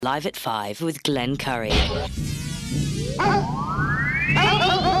Live at 5 with Glenn Curry. What do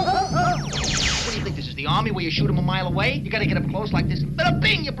you think this is, the army where you shoot them a mile away? You gotta get up close like this. Bada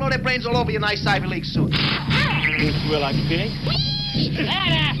bing! You blow their brains all over your nice Ivy League suit. You like pig?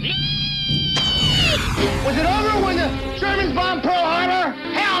 Was it over when the Germans bombed Pearl Harbor?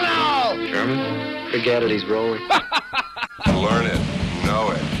 Hell no! German? Forget it, he's rolling. Learn it,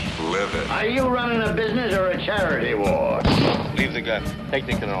 know it, live it. Are you running a business or a charity war? Leave the gun. Take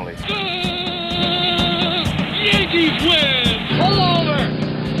the cannoli. Yankees win! Pull over!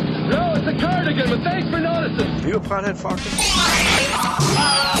 No, it's a cardigan, but thanks for noticing. Are you a pothead, Fox?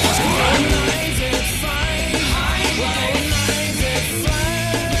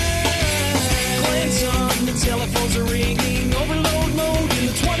 Telephones are ringing, overload mode in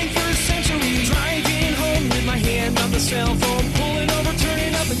the 21st century. Driving home with my hand on the cell phone, pulling over,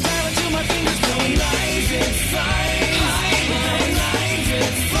 turning up and dialing till my fingers going. Live at 5, live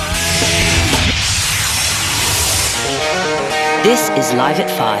at 5. This is Live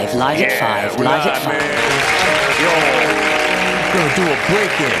at 5, Live at 5, Live at 5. Yo, gonna do a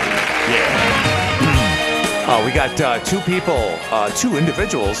break-in. Yeah. We got two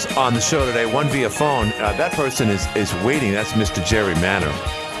individuals on the show today, one via phone. That person is waiting. That's Mr. Jerry Manor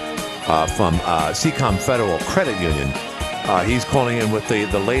from Seacomm Federal Credit Union. He's calling in with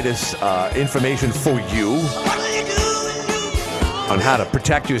the latest information for you on how to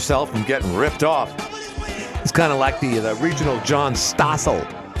protect yourself from getting ripped off. It's kind of like the regional John Stossel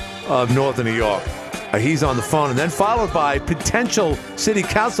of Northern New York. He's on the phone, and then followed by potential city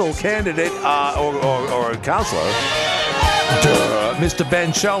council candidate or counselor, Mr.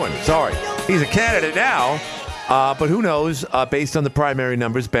 Ben Shoen. Sorry, he's a candidate now, but who knows? Based on the primary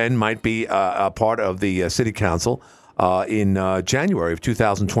numbers, Ben might be a part of the city council in January of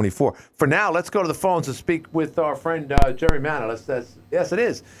 2024. For now, let's go to the phones and speak with our friend Jerry Manor. Yes, it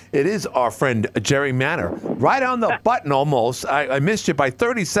is. It is our friend Jerry Manor. Right on the button almost. I missed you by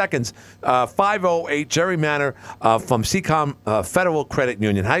 30 seconds. 508 Jerry Manor from Seacomm Federal Credit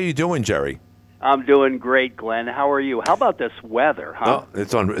Union. How you doing, Jerry? I'm doing great, Glenn. How are you? How about this weather, huh? Oh,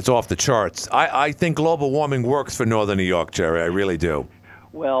 it's off the charts. I think global warming works for Northern New York, Jerry. I really do.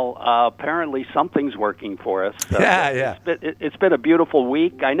 Well, apparently something's working for us. Yeah. It's been a beautiful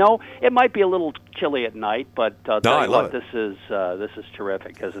week. I know it might be a little chilly at night, but I love it. This is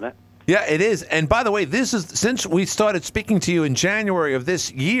terrific, isn't it? Yeah, it is. And by the way, this is since we started speaking to you in January of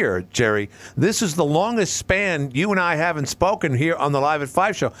this year, Jerry. This is the longest span you and I haven't spoken here on the Live at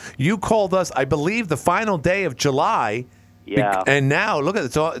 5 show. You called us, I believe, the final day of July. Yeah. And now look at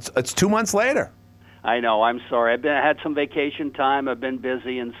it. It's 2 months later. I know. I'm sorry. I had some vacation time. I've been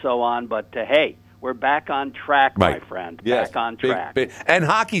busy and so on. But, hey, we're back on track, right, my friend. Yes. Back on track. Big. And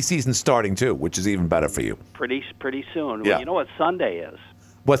hockey season's starting, too, which is even better for you. Pretty soon. Yeah. Well, you know what Sunday is?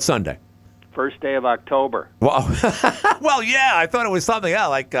 What's Sunday? First day of October. Well, well, yeah. I thought it was something else,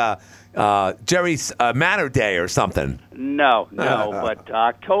 like Jerry's Manor Day or something. No. But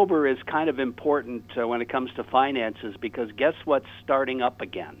October is kind of important when it comes to finances because guess what's starting up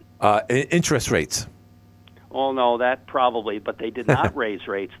again? Interest rates. Oh, no, that probably, but they did not raise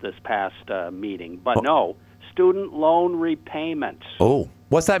rates this past meeting. But no, student loan repayments. Oh,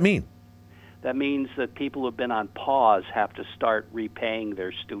 what's that mean? That means that people who've been on pause have to start repaying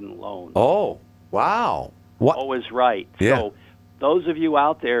their student loans. Oh, wow. What? Oh is right. Yeah. So those of you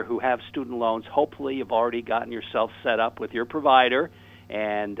out there who have student loans, hopefully you've already gotten yourself set up with your provider.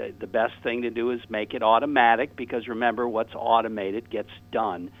 And the best thing to do is make it automatic because, remember, what's automated gets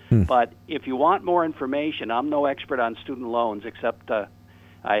done. But if you want more information, I'm no expert on student loans except I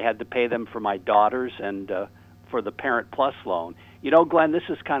had to pay them for my daughters and for the Parent Plus loan. You know, Glenn, this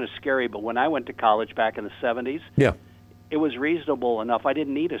is kind of scary, but when I went to college back in the 70s, yeah, it was reasonable enough. I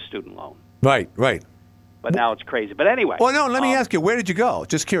didn't need a student loan. Right. But now it's crazy. But anyway. Well, no, let me ask you, where did you go?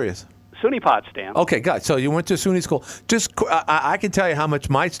 Just curious. SUNY Potsdam. Okay, good. So you went to SUNY school. Just, I can tell you how much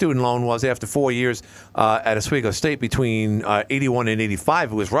my student loan was after 4 years at Oswego State between 81 and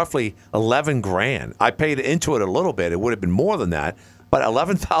 85. It was roughly $11,000. I paid into it a little bit. It would have been more than that, but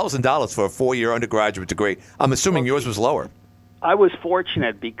 $11,000 for a 4-year undergraduate degree. I'm assuming yours was lower. I was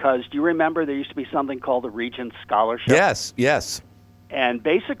fortunate because do you remember there used to be something called the Regents Scholarship? Yes. And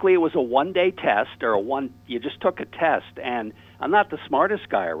basically it was a one-day test you just took a test, and I'm not the smartest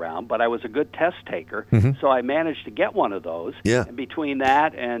guy around, but I was a good test taker, so I managed to get one of those. Yeah. And between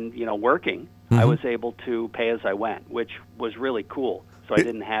that and, working, I was able to pay as I went, which was really cool. So I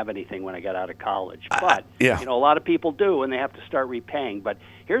didn't have anything when I got out of college. But, a lot of people do, and they have to start repaying. But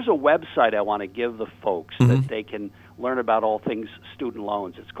here's a website I want to give the folks that they can learn about all things student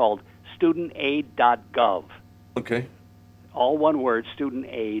loans. It's called studentaid.gov. Okay. all one word,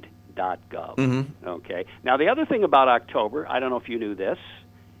 studentaid.gov. Okay. Now, the other thing about October, I don't know if you knew this,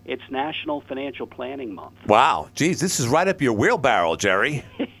 it's National Financial Planning Month. Wow. Geez, this is right up your wheelbarrow, Jerry.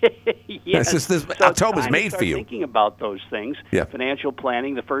 Yes. This So October's time to made start for you. Thinking about those things. Yeah. Financial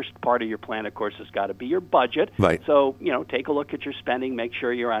planning, the first part of your plan, of course, has got to be your budget. Right. So, take a look at your spending, make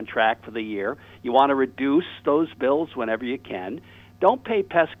sure you're on track for the year. You want to reduce those bills whenever you can. Don't pay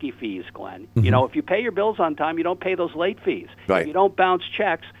pesky fees, Glenn. If you pay your bills on time, you don't pay those late fees. Right. If you don't bounce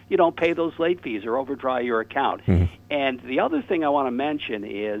checks, you don't pay those late fees or overdraw your account. And the other thing I want to mention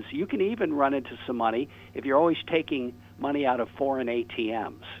is you can even run into some money if you're always taking money out of foreign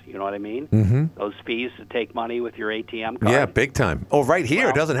ATMs. You know what I mean? Those fees to take money with your ATM card. Yeah, big time. Oh, right here.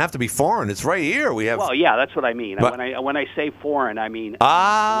 It doesn't have to be foreign. It's right here. We have. Well, yeah, that's what I mean. But- When I say foreign, I mean.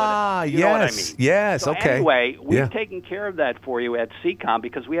 Yes. You know what I mean. Yes. So Okay. Anyway, we've Yeah. taken care of that for you at Seacomm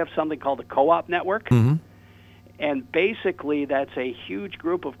because we have something called the Co-op Network. And basically, that's a huge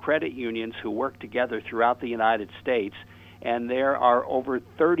group of credit unions who work together throughout the United States. And there are over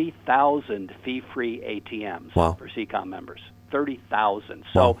 30,000 fee-free ATMs Wow. for Seacomm members. 30,000.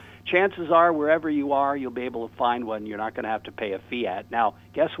 So chances are, wherever you are, you'll be able to find one you're not going to have to pay a fee at. Now,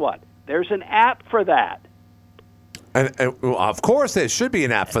 guess what? There's an app for that. And well, of course, there should be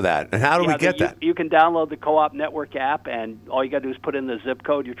an app for that. And how do we get that? You can download the Co-op Network app, and all you got to do is put in the zip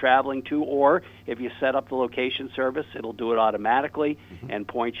code you're traveling to, or if you set up the location service, it'll do it automatically and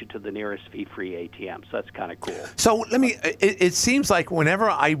point you to the nearest fee-free ATM. So that's kind of cool. So let me. It seems like whenever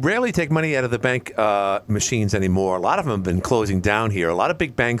I rarely take money out of the bank machines anymore. A lot of them have been closing down here. A lot of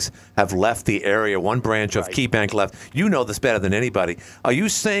big banks have left the area. One branch of Key Bank left. You know this better than anybody. Are you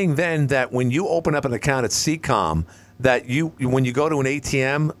saying then that when you open up an account at Seacomm, that when you go to an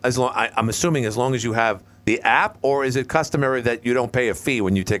ATM, I'm assuming as long as you have the app, or is it customary that you don't pay a fee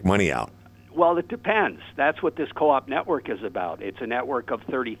when you take money out? Well, it depends. That's what this Co-op Network is about. It's a network of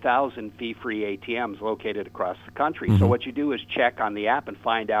 30,000 fee-free ATMs located across the country. So what you do is check on the app and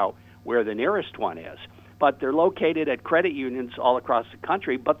find out where the nearest one is. But they're located at credit unions all across the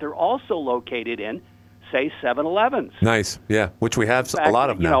country, but they're also located in, say, 7-Elevens. Nice, yeah, which we have In fact, a lot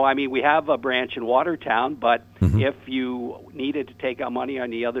of now. we have a branch in Watertown, but if you needed to take out money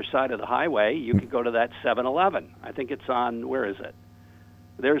on the other side of the highway, you could go to that 7-Eleven. I think it's on, where is it?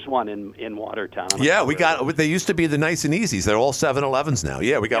 There's one in Watertown. Yeah, they used to be the Nice and Easies. They're all 7-Elevens now.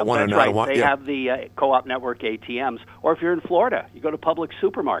 Yeah, we got one. That's right. They have the Co-op Network ATMs. Or if you're in Florida, you go to public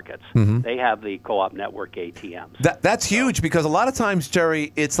supermarkets. They have the Co-op Network ATMs. That's huge because a lot of times,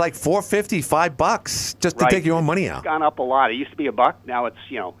 Jerry, it's like $4.50, $5 just to take your own money out. It's gone up a lot. It used to be $1. Now it's,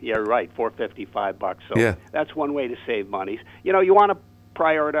 right, $4.50, $5. So that's one way to save money. You want to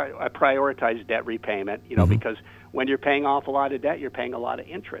prioritize debt repayment, because when you're paying off a lot of debt, you're paying a lot of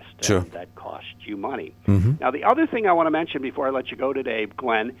interest. Sure. And that costs you money. Now, the other thing I want to mention before I let you go today,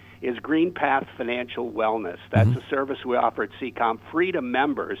 Glenn, is Green Path Financial Wellness. That's a service we offer at Seacomm, free to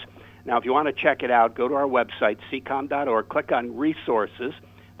members. Now, if you want to check it out, go to our website, seacomm.org, click on Resources,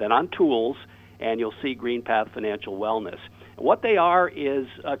 then on Tools, and you'll see Green Path Financial Wellness. And what they are is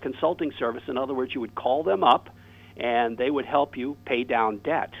a consulting service. In other words, you would call them up, and they would help you pay down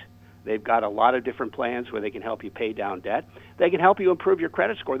debt. They've got a lot of different plans where they can help you pay down debt. They can help you improve your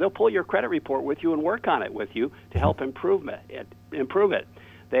credit score. They'll pull your credit report with you and work on it with you to help improve it.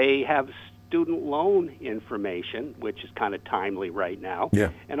 They have student loan information, which is kind of timely right now,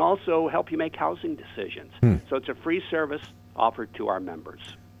 and also help you make housing decisions. So it's a free service offered to our members.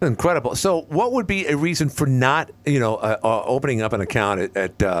 Incredible. So what would be a reason for not, opening up an account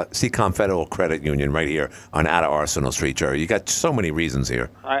at Seacomm Federal Credit Union right here on out of Arsenal Street, Jerry? You got so many reasons here.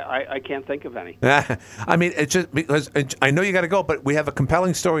 I can't think of any. I mean, it's just because I know you got to go, but we have a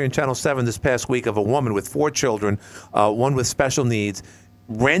compelling story in Channel 7 this past week of a woman with 4 children, one with special needs.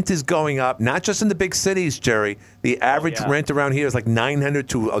 Rent is going up, not just in the big cities, Jerry. The average rent around here is like $900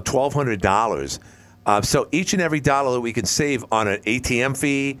 to $1,200. So each and every dollar that we can save on an ATM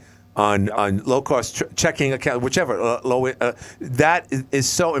fee, on low-cost checking account, whichever, that is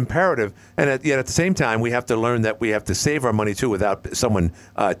so imperative. And yet at the same time, we have to learn that we have to save our money, too, without someone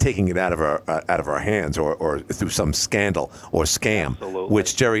taking it out of our hands or through some scandal or scam,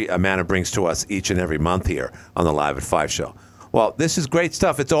 which Jerry Manor brings to us each and every month here on the Live at 5 show. Well, this is great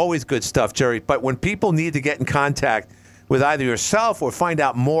stuff. It's always good stuff, Jerry. But when people need to get in contact with either yourself or find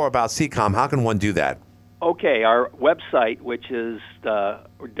out more about Seacomm, how can one do that? Okay, our website, which is the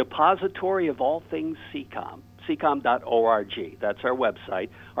depository of all things Seacomm, seacomm.org. That's our website.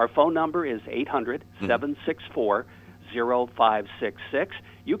 Our phone number is 800-764-0566.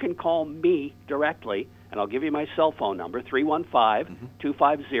 You can call me directly, and I'll give you my cell phone number,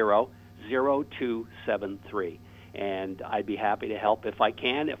 315-250-0273. and I'd be happy to help if I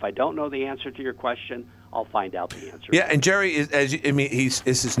can. If I don't know the answer to your question, I'll find out the answer. Yeah, and Jerry is,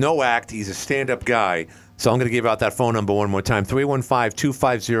 this is no act. He's a stand-up guy. So I'm going to give out that phone number one more time: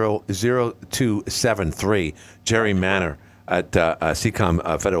 315-250-0273. Jerry Manor at Seacomm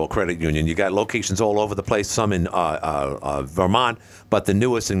Federal Credit Union. You got locations all over the place, some in Vermont, but the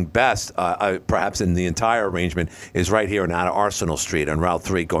newest and best, perhaps in the entire arrangement, is right here on Arsenal Street on Route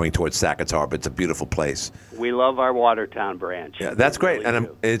 3 going towards Sackett's Harbor. It's a beautiful place. We love our Watertown branch. Yeah, that's great, really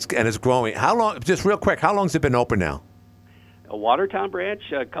it's growing. How long? Just real quick, how long has it been open now? A Watertown branch,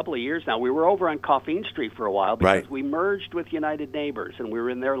 a couple of years now. We were over on Coffeen Street for a while because we merged with United Neighbors, and we were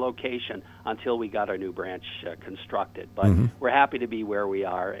in their location until we got our new branch constructed. But we're happy to be where we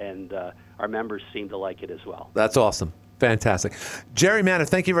are, and our members seem to like it as well. That's awesome. Fantastic. Jerry Manor,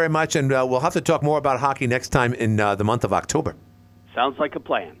 thank you very much, and we'll have to talk more about hockey next time in the month of October. Sounds like a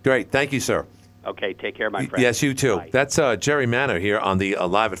plan. Great. Thank you, sir. Okay, take care, my friend. Yes, you too. Bye. That's Jerry Manor here on the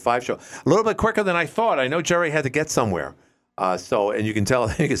Live at 5 show. A little bit quicker than I thought. I know Jerry had to get somewhere. And you can tell,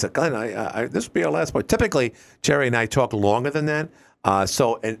 he said, Glenn, this will be our last point. Typically, Jerry and I talk longer than that. I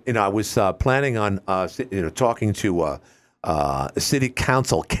was planning on, talking to a city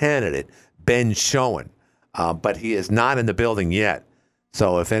council candidate, Ben Shoen, but he is not in the building yet.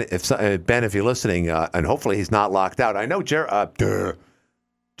 So if Ben, if you're listening, and hopefully he's not locked out. I know Jim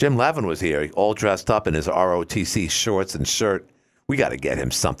Levin was here, all dressed up in his ROTC shorts and shirt. We got to get him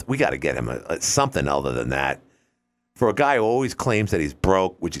something. We got to get him something other than that. For a guy who always claims that he's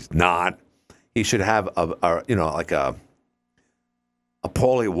broke, which he's not, he should have like a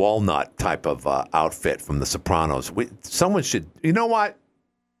Paulie Walnut type of outfit from The Sopranos. Someone should, you know what?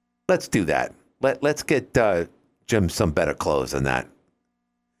 Let's do that. Let's get Jim some better clothes than that.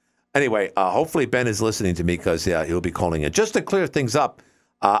 Anyway, hopefully Ben is listening to me because he'll be calling in. Just to clear things up,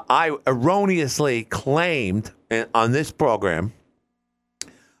 I erroneously claimed on this program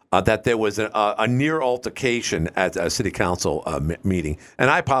that there was a near altercation at a city council meeting. And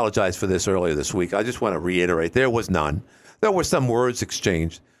I apologize for this earlier this week. I just want to reiterate, there was none. There were some words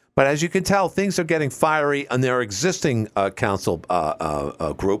exchanged. But as you can tell, things are getting fiery on their existing council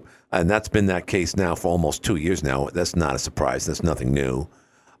group. And that's been that case now for almost 2 years now. That's not a surprise. That's nothing new.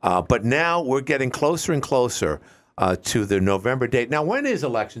 But now we're getting closer and closer to the November date. Now, when is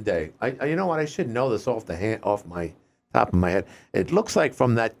Election Day? You know what? I should know this off my top of my head. It looks like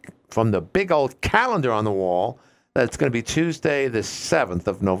from the big old calendar on the wall that it's going to be Tuesday, the 7th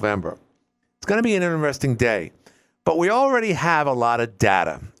of November. It's going to be an interesting day. But we already have a lot of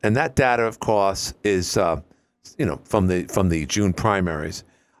data, and that data, of course, is from the June primaries,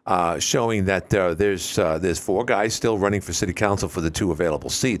 showing that there's 4 guys still running for city council for the 2 available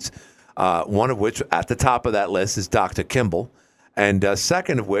seats. One of which, at the top of that list, is Dr. Kimball, and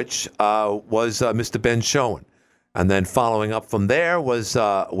second of which was Mr. Ben Shoen. And then following up from there was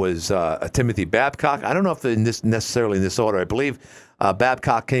Timothy Babcock. I don't know if necessarily in this order. I believe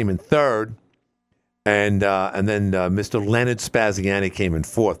Babcock came in third, and then Mr. Leonard Spaziani came in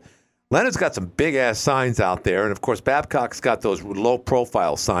fourth. Leonard's got some big-ass signs out there, and, of course, Babcock's got those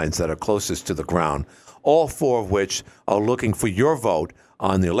low-profile signs that are closest to the ground, all 4 of which are looking for your vote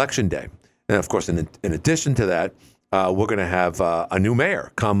on the Election Day. And, of course, in addition to that, we're going to have a new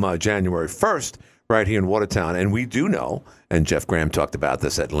mayor come January 1st, right here in Watertown. And we do know, and Jeff Graham talked about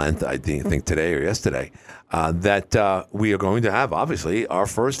this at length, I think today or yesterday, that we are going to have, obviously, our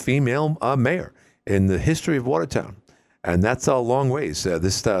first female mayor in the history of Watertown. And that's a long ways.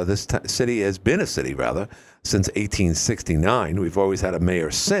 This city has been a city, rather, since 1869. We've always had a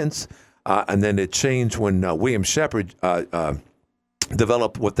mayor since. And then it changed when William Shepherd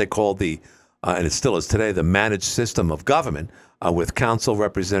developed what they call and it still is today, the managed system of government, with council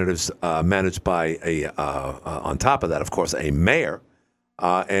representatives managed by on top of that, of course, a mayor.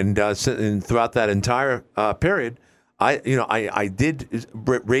 And throughout that entire period, I did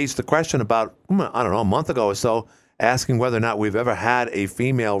raise the question about, a month ago or so, asking whether or not we've ever had a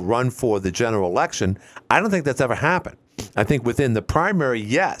female run for the general election. I don't think that's ever happened. I think within the primary,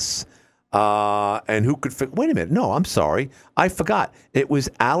 yes. And who could wait a minute? No, I'm sorry. I forgot. It was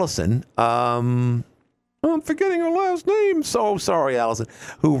Allison. I'm forgetting her last name. So sorry, Allison,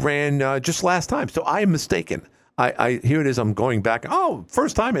 who ran just last time. So I am mistaken. Here it is. I'm going back. Oh,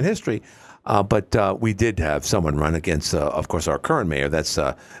 first time in history. But we did have someone run against, of course, our current mayor. That's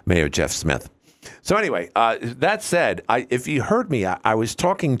Mayor Jeff Smith. So anyway, that said, if you heard me, I was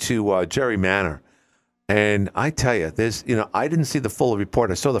talking to Jerry Manor. And I tell you, I didn't see the full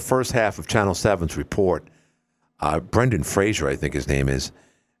report. I saw the first half of Channel 7's report. Brendan Fraser, I think his name is.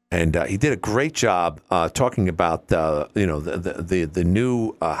 And he did a great job talking about, the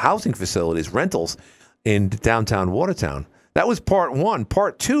new housing facilities, rentals in downtown Watertown. That was part one.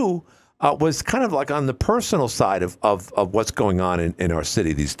 Part two was kind of like on the personal side of what's going on in our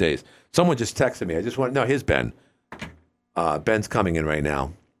city these days. Someone just texted me. I just want to know. Here's Ben. Ben's coming in right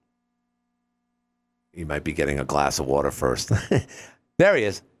now. He might be getting a glass of water first. There he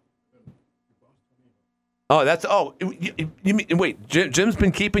is. Oh, you mean, wait, Jim's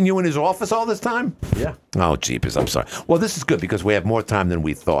been keeping you in his office all this time? Yeah. Oh, jeepers, I'm sorry. Well, this is good because we have more time than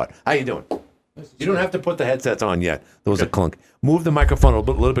we thought. How you doing? You don't have to put the headsets on yet. There was a clunk. Move the microphone a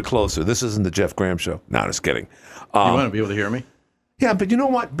little bit closer. This isn't the Jeff Graham show. No, just kidding. You want to be able to hear me? Yeah, but you know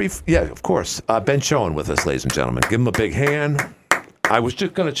what? Yeah, of course. Ben Shoen with us, ladies and gentlemen. Give him a big hand. I was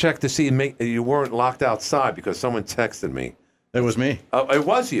just going to check to see you weren't locked outside because someone texted me. That was me. It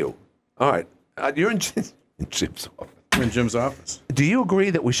was you. All right. You're in Jim's office. I'm in Jim's office. Do you agree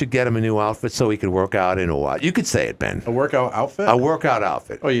that we should get him a new outfit so he could work out in a while? You could say it, Ben. A workout outfit? A workout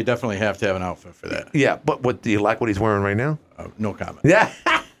outfit. Oh, you definitely have to have an outfit for that. Yeah, but do you like what he's wearing right now? No comment. Yeah.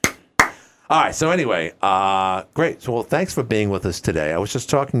 All right, so anyway, great. So, well, thanks for being with us today. I was just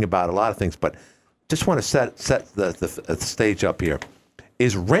talking about a lot of things, but just want to set the stage up here.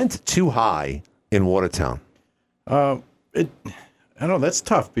 Is rent too high in Watertown? I don't know. That's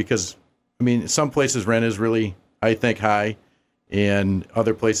tough because, I mean, some places rent is really, I think, high, and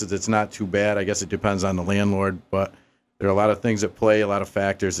other places it's not too bad. I guess it depends on the landlord, but there are a lot of things at play, a lot of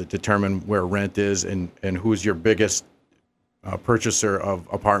factors that determine where rent is and who's your biggest purchaser of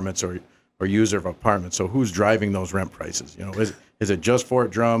apartments or user of apartments. So who's driving those rent prices? You know, is it just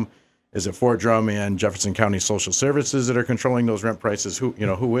Fort Drum? Is it Fort Drum and Jefferson County Social Services that are controlling those rent prices?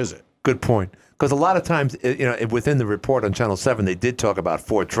 Who is it? Good point. Because a lot of times, within the report on Channel 7, they did talk about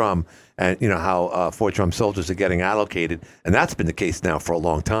Fort Drum and, how Fort Drum soldiers are getting allocated. And that's been the case now for a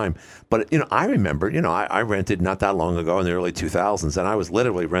long time. But, I remember, I rented not that long ago in the early 2000s, and I was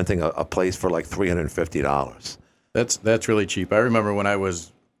literally renting a place for like $350. That's really cheap. I remember when I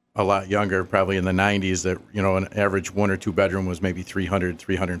was a lot younger, probably in the 90s, that, an average 1 or 2 bedroom was maybe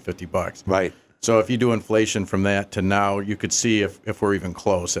 $350. Right. So if you do inflation from that to now, you could see if we're even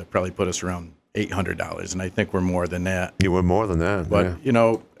close, that probably put us around $800. And I think we're more than that. You were more than that. But,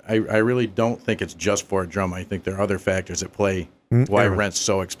 yeah. I really don't think it's just Fort Drum. I think there are other factors at play why rent's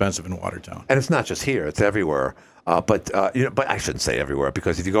so expensive in Watertown. And it's not just here. It's everywhere. But I shouldn't say everywhere,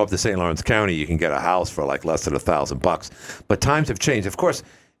 because if you go up to St. Lawrence County, you can get a house for like less than $1,000. But times have changed. Of course,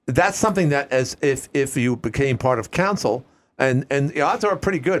 that's something that, as if you became part of council, and the odds are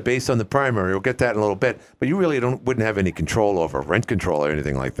pretty good based on the primary. We'll get that in a little bit. But you really wouldn't have any control over rent control or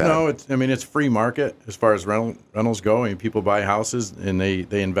anything like that. No, it's free market as far as rentals go. I mean, people buy houses and they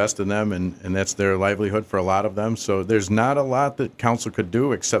invest in them, and that's their livelihood for a lot of them. So there's not a lot that council could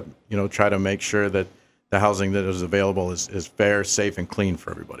do except try to make sure that the housing that is available is fair, safe, and clean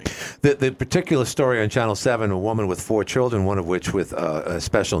for everybody. The particular story on Channel 7, a woman with 4 children, one of which with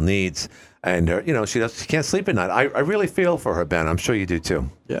special needs, and she can't sleep at night. I really feel for her, Ben. I'm sure you do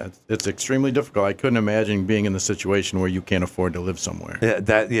too. Yeah, it's extremely difficult. I couldn't imagine being in the situation where you can't afford to live somewhere.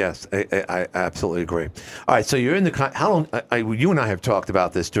 Yeah, yes, I absolutely agree. All right, so you're in the how long? You and I have talked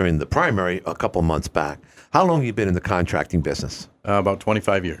about this during the primary a couple months back. How long have you been in the contracting business? About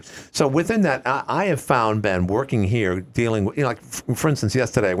 25 years. So within that, I have found, Ben, working here, dealing with, like, for instance,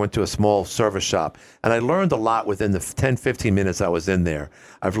 yesterday I went to a small service shop, and I learned a lot within the 10, 15 minutes I was in there.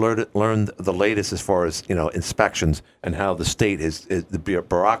 I've learned the latest as far as, inspections and how the state the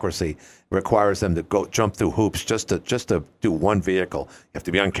bureaucracy requires them to jump through hoops just to do one vehicle. You have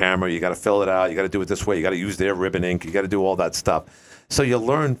to be on camera. You got to fill it out. You got to do it this way. You got to use their ribbon ink. You got to do all that stuff. So you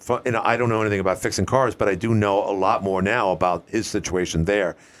learn from, I don't know anything about fixing cars, but I do know a lot more now about his situation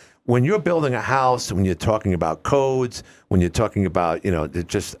there. When you're building a house, when you're talking about codes, when you're talking about,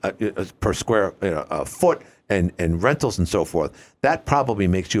 just per square foot and rentals and so forth, that probably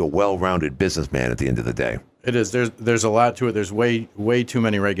makes you a well-rounded businessman at the end of the day. It is. There's a lot to it. There's way too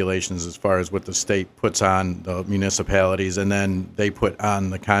many regulations as far as what the state puts on the municipalities, and then they put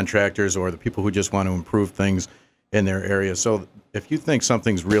on the contractors or the people who just want to improve things in their area. So if you think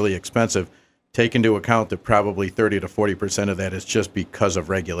something's really expensive, take into account that probably 30 to 40% of that is just because of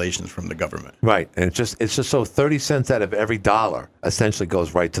regulations from the government. Right, and it's just so 30 cents out of every dollar essentially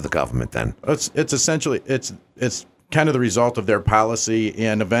goes right to the government. Then it's essentially it's kind of the result of their policy,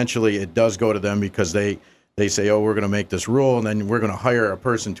 and eventually it does go to them because they say, oh, we're going to make this rule, and then we're going to hire a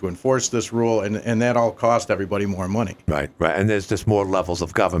person to enforce this rule, and that all costs everybody more money. Right. And there's just more levels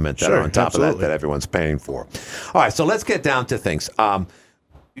of government that Sure, are on top absolutely. of that everyone's paying for. All right, so let's get down to things.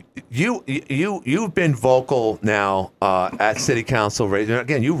 You've been vocal now at City Council.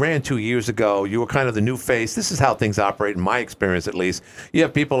 Again, you ran 2 years ago. You were kind of the new face. This is how things operate, in my experience at least. You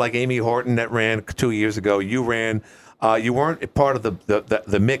have people like Amy Horton that ran 2 years ago. You ran. You weren't part of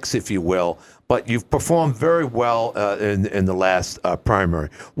the mix, if you will, but you've performed very well in the last primary.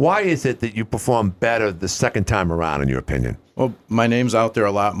 Why is it that you performed better the second time around, in your opinion? Well, my name's out there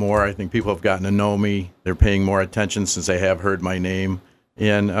a lot more. I think people have gotten to know me. They're paying more attention since they have heard my name.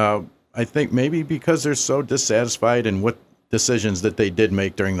 And I think maybe because they're so dissatisfied in what decisions that they did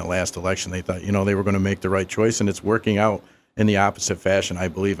make during the last election, they thought, they were going to make the right choice, and it's working out in the opposite fashion, I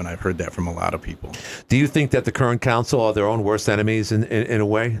believe, and I've heard that from a lot of people. Do you think that the current council are their own worst enemies in a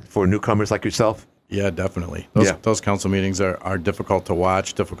way for newcomers like yourself? Yeah, definitely. Those council meetings are difficult to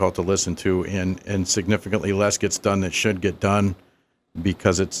watch, difficult to listen to, and significantly less gets done that should get done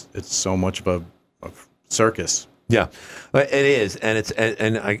because it's so much of a circus. Yeah, it is,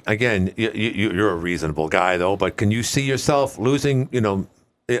 again, you're a reasonable guy though. But can you see yourself losing,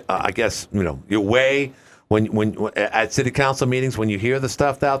 I guess, your way when at city council meetings when you hear the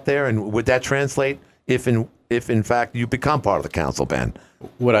stuff out there, and would that translate if in fact you become part of the council, Ben?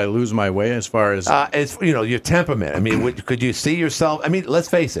 Would I lose my way as far as your temperament? I mean, could you see yourself? I mean, let's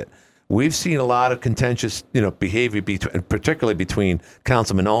face it. We've seen a lot of contentious, behavior, particularly between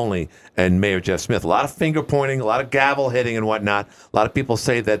Councilman Only and Mayor Jeff Smith. A lot of finger pointing, a lot of gavel hitting and whatnot. A lot of people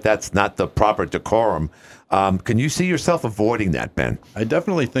say that that's not the proper decorum. Can you see yourself avoiding that, Ben? I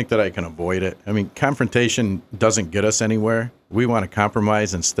definitely think that I can avoid it. I mean, confrontation doesn't get us anywhere. We want to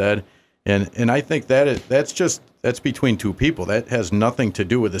compromise instead. And I think that's between two people. That has nothing to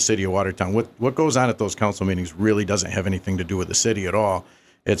do with the city of Watertown. What goes on at those council meetings really doesn't have anything to do with the city at all.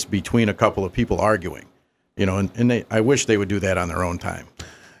 It's between a couple of people arguing, and I wish they would do that on their own time.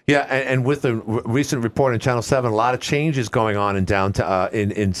 Yeah, and with the recent report in Channel 7, a lot of changes going on in downtown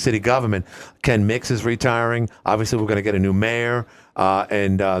in city government. Ken Mix is retiring. Obviously, we're going to get a new mayor,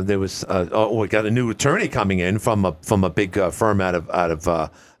 and there was we got a new attorney coming in from a big firm out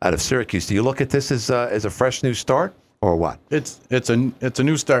of Syracuse. Do you look at this as a fresh new start, or what? It's a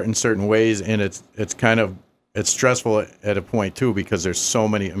new start in certain ways, and it's kind of. It's stressful at a point, too, because there's so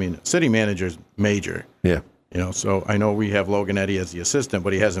many. I mean, city manager's major. Yeah. So I know we have Logan Eddy as the assistant,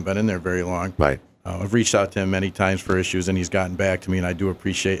 but he hasn't been in there very long. Right. I've reached out to him many times for issues, and he's gotten back to me, and I do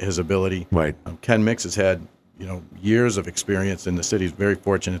appreciate his ability. Right. Ken Mix has had, years of experience in the city. He's very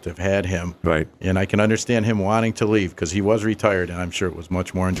fortunate to have had him. Right. And I can understand him wanting to leave because he was retired, and I'm sure it was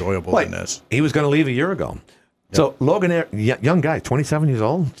much more enjoyable than this. He was going to leave a year ago. So Logan, young guy, 27 years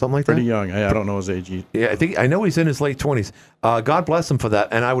old, something like that. Pretty young. I don't know his age. Yeah, I know he's in his late 20s. God bless him for that.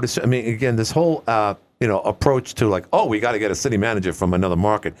 And I would assume, again, this whole approach to we got to get a city manager from another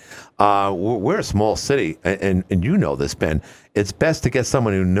market. We're a small city, and you know this, Ben. It's best to get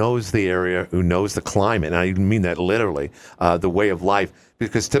someone who knows the area, who knows the climate, and I mean that literally, the way of life.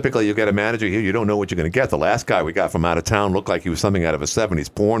 Because typically you get a manager here, you don't know what you're going to get. The last guy we got from out of town looked like he was something out of a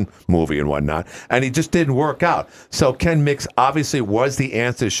 70s porn movie and whatnot, and he just didn't work out. So Ken Mix obviously was the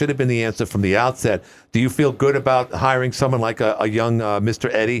answer, should have been the answer from the outset. Do you feel good about hiring someone like a young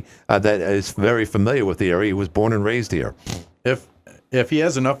Mr. Eddy that is very familiar with the area? He was born and raised here. If he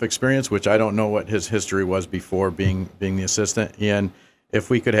has enough experience, which I don't know what his history was before being the assistant, and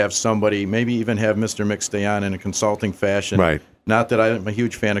if we could have somebody, maybe even have Mr. Mix stay on in a consulting fashion. Right. Not that I'm a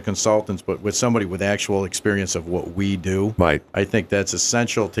huge fan of consultants, but with somebody with actual experience of what we do. Right. I think that's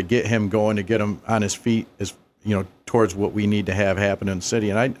essential to get him going, to get him on his feet, towards what we need to have happen in the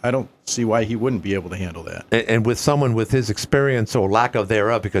city. And I don't see why he wouldn't be able to handle that. And with someone with his experience or lack of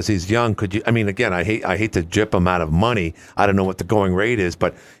thereof, because he's young, could you? I mean, again, I hate to gyp him out of money. I don't know what the going rate is,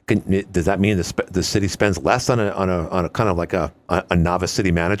 but does that mean the city spends less on a kind of like a novice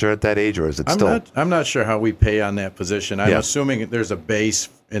city manager at that age, or is it still? I'm not sure how we pay on that position. I'm assuming there's a base,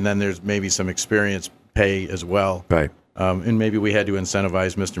 and then there's maybe some experience pay as well. Right. And maybe we had to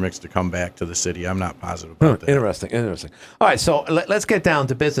incentivize Mr. Mix to come back to the city. I'm not positive about that. Interesting. All right, so let's get down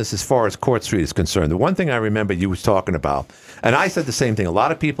to business as far as Court Street is concerned. The one thing I remember you was talking about, and I said the same thing, a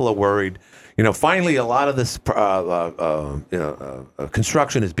lot of people are worried. Finally a lot of this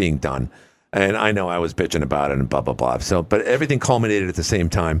construction is being done. And I know I was bitching about it and blah, blah, blah. So, but everything culminated at the same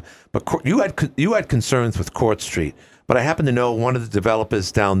time. But you had concerns with Court Street. But I happen to know one of the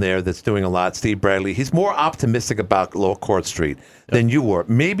developers down there that's doing a lot, Steve Bradley. He's more optimistic about Lower Court Street than you were.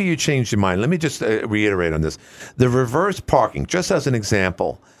 Maybe you changed your mind. Let me just reiterate on this. The reverse parking, just as an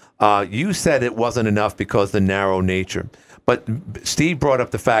example, you said it wasn't enough because of the narrow nature. But Steve brought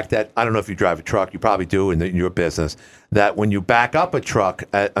up the fact that, I don't know if you drive a truck, you probably do in your business, that when you back up a truck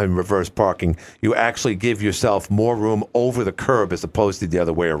in reverse parking, you actually give yourself more room over the curb as opposed to the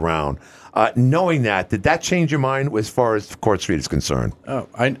other way around. Knowing that, did that change your mind as far as Court Street is concerned? Oh,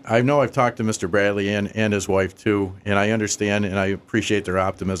 I know I've talked to Mr. Bradley and his wife too, and I understand and I appreciate their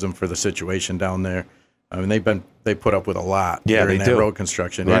optimism for the situation down there. I mean, they put up with a lot during that road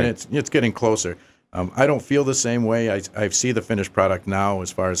construction, right. And it's getting closer. I don't feel the same way. I see the finished product now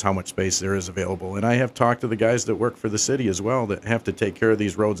as far as how much space there is available, and I have talked to the guys that work for the city as well that have to take care of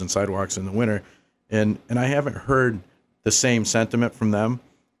these roads and sidewalks in the winter, and I haven't heard the same sentiment from them.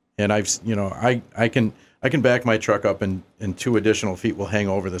 And I can back my truck up and 2 additional feet will hang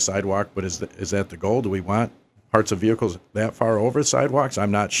over the sidewalk, but is that the goal? Do we want parts of vehicles that far over sidewalks?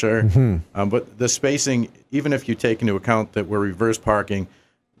 I'm not sure. Mm-hmm. But the spacing, even if you take into account that we're reverse parking,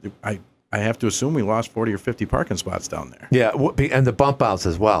 I have to assume we lost 40 or 50 parking spots down there. Yeah, and the bump outs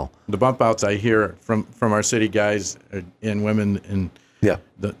as well. The bump outs, I hear from our city guys and women in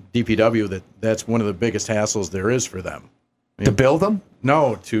the DPW that's one of the biggest hassles there is for them. I mean, to build them?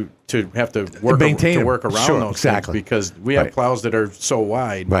 No, to have to work around those things because we have plows that are so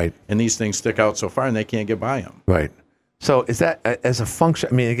wide, right, and these things stick out so far and they can't get by them. Right. So is that as a function?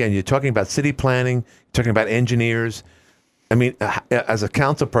 I mean, again, you're talking about city planning, you're talking about engineers. I mean, as a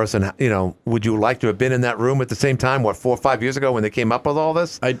council person, would you like to have been in that room at the same time, 4 or 5 years ago when they came up with all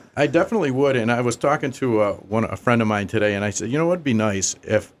this? I definitely would. And I was talking to a friend of mine today, and I said, what'd be nice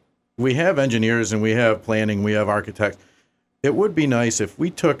if we have engineers and we have planning, we have architects. It would be nice if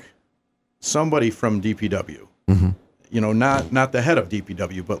we took somebody from DPW, not the head of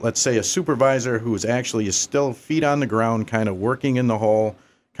DPW, but let's say a supervisor who is still feet on the ground, kind of working in the hole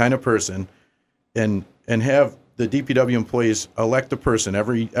kind of person, and have the DPW employees elect a person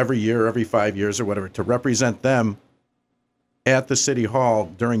every year, every 5 years or whatever, to represent them at the city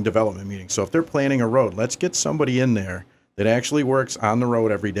hall during development meetings. So if they're planning a road, let's get somebody in there that actually works on the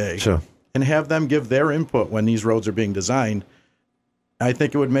road every day. Sure. And have them give their input when these roads are being designed. I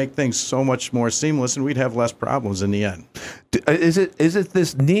think it would make things so much more seamless, and we'd have less problems in the end. Is it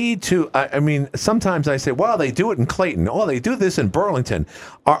this need to? I mean, sometimes I say, well, they do it in Clayton. Oh, they do this in Burlington.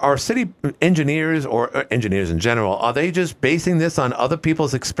 Are city engineers or engineers in general, are they just basing this on other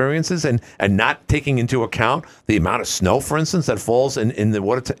people's experiences and not taking into account the amount of snow, for instance, that falls in the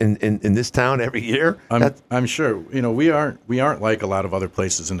water in this town every year? I'm sure. We aren't like a lot of other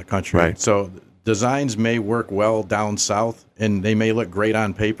places in the country. Right. So designs may work well down south, and they may look great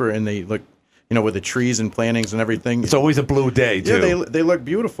on paper, and they look, with the trees and plantings and everything. It's always a blue day, too. Yeah, they look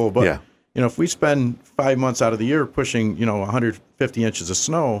beautiful, but, if we spend 5 months out of the year pushing, 150 inches of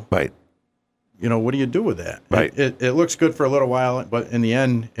snow, right? What do you do with that? Right. It looks good for a little while, but in the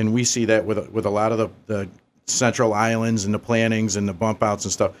end, and we see that with a lot of the central islands and the plantings and the bump outs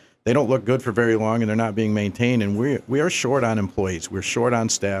and stuff, they don't look good for very long, and they're not being maintained. And we are short on employees. We're short on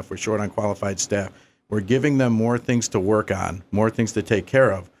staff. We're short on qualified staff. We're giving them more things to work on, more things to take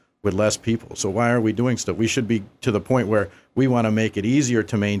care of with less people. So why are we doing stuff? We should be to the point where we want to make it easier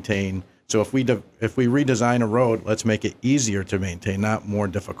to maintain. So if we redesign a road, let's make it easier to maintain, not more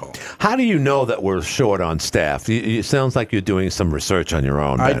difficult. How do you know that we're short on staff? It sounds like you're doing some research on your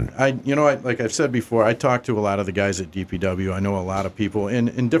own, Ben. Like I've said before, I talk to a lot of the guys at DPW. I know a lot of people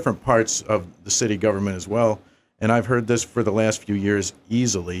in different parts of the city government as well, and I've heard this for the last few years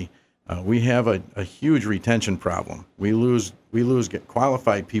easily. We have a huge retention problem. We lose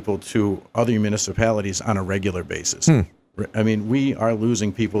qualified people to other municipalities on a regular basis. I mean, we are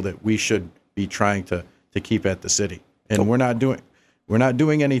losing people that we should be trying to keep at the city, and we're not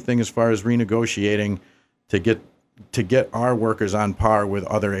doing anything as far as renegotiating to get our workers on par with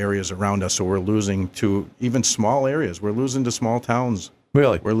other areas around us. So we're losing to even small areas. We're losing to small towns.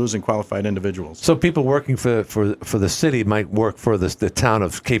 Really, we're losing qualified individuals. So people working for the city might work for the town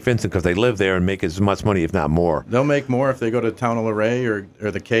of Cape Vincent because they live there and make as much money, if not more. They'll make more if they go to the town of Luray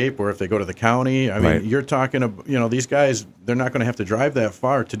or the Cape, or if they go to the county. I mean, you're talking, these guys, they're not going to have to drive that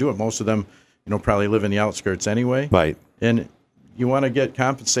far to do it. Most of them, probably live in the outskirts anyway. Right. And you want to get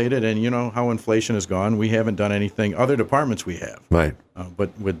compensated, and how inflation has gone. We haven't done anything. Other departments we have. Right.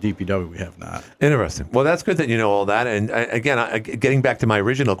 But with DPW, we have not. Interesting. Well, that's good that you know all that. And again, getting back to my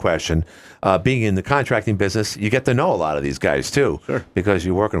original question, being in the contracting business, you get to know a lot of these guys, too. Sure. Because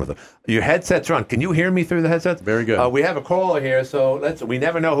you're working with them. Your headset's on. Can you hear me through the headset? Very good. We have a caller here, so we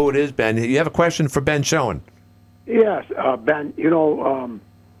never know who it is, Ben. You have a question for Ben Shoen? Yes, Ben.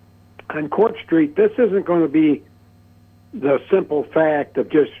 On Court Street, this isn't going to be the simple fact of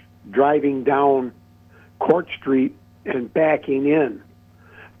just driving down Court Street and backing in.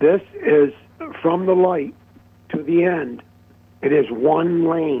 This is from the light to the end It is one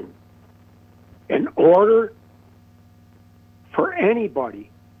lane. In order for anybody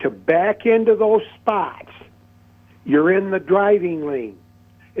to back into those spots, you're in the driving lane.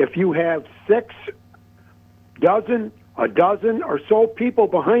 If you have a dozen or so people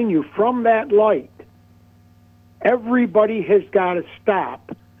behind you from that light, everybody has got to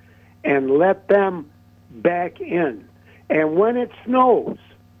stop and let them back in. And when it snows,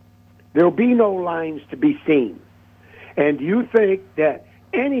 there'll be no lines to be seen. And you think that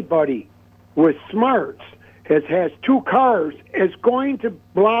anybody with smarts has 2 cars is going to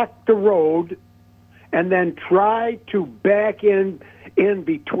block the road and then try to back in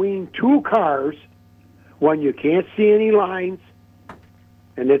between 2 cars when you can't see any lines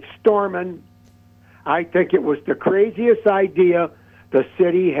and it's storming. I think it was the craziest idea the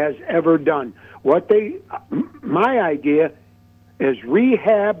city has ever done. My idea is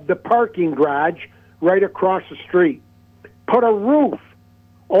rehab the parking garage right across the street. Put a roof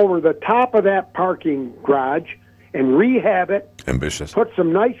over the top of that parking garage and rehab it. Ambitious. Put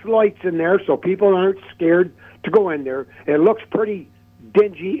some nice lights in there so people aren't scared to go in there. It looks pretty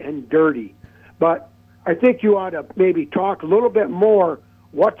dingy and dirty. But I think you ought to maybe talk a little bit more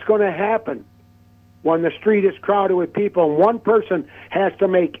what's going to happen when the street is crowded with people and one person has to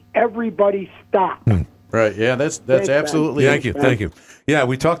make everybody stop. Right. Yeah, that's absolutely. Thank you. Yeah,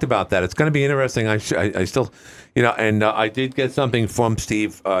 we talked about that. It's going to be interesting. I still, and I did get something from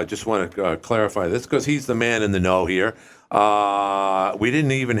Steve. Just want to clarify this because he's the man in the know here. We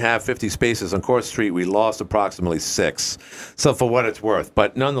didn't even have 50 spaces on Court Street. We lost approximately 6. So for what it's worth,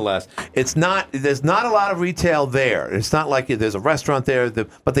 but nonetheless, there's not a lot of retail there. It's not like there's a restaurant there.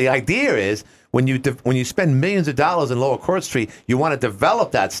 But the idea is when you spend millions of dollars in Lower Court Street, you want to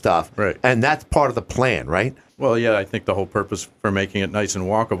develop that stuff, right? And that's part of the plan, right? Well, yeah, I think the whole purpose for making it nice and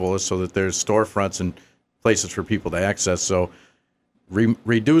walkable is so that there's storefronts and places for people to access. So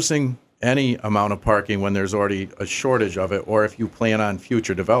reducing any amount of parking when there's already a shortage of it, or if you plan on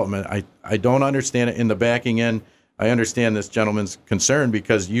future development, I don't understand it in the backing in. I understand this gentleman's concern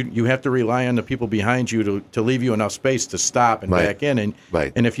because you have to rely on the people behind you to leave you enough space to stop and back in. And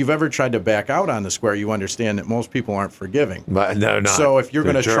if you've ever tried to back out on the square, you understand that most people aren't forgiving. But no, not. So if you're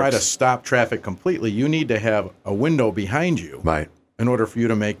going to jerks. try to stop traffic completely, you need to have a window behind you in order for you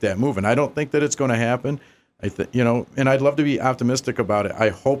to make that move. And I don't think that it's going to happen. And I'd love to be optimistic about it. I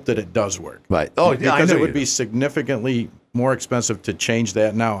hope that it does work. Right. Oh, yeah, because it would be significantly more expensive to change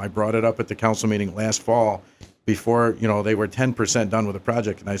that now. I brought it up at the council meeting last fall before, they were 10% done with the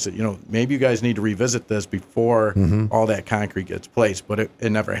project. And I said, maybe you guys need to revisit this before all that concrete gets placed. But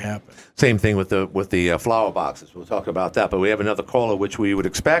it never happened. Same thing with the flower boxes. We'll talk about that. But we have another caller, which we would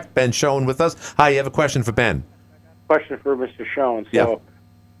expect. Ben Shoen with us. Hi, you have a question for Ben? Question for Mr. Shoen. So,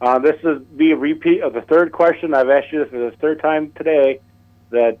 this is be a repeat of the third question. I've asked you this for the third time today.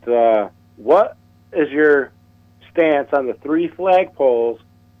 That what is your stance on the 3 flagpoles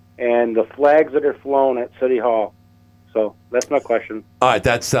and the flags that are flown at City Hall? So that's my question. All right,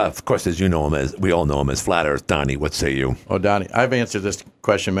 that's of course, as you know him as we all know him as Flat Earth Donnie. What say you? Oh, Donnie, I've answered this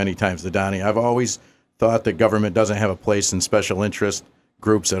question many times to Donnie. I've always thought that government doesn't have a place in special interest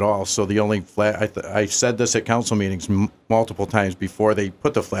groups at all. So the only flag, I said this at council meetings multiple times before they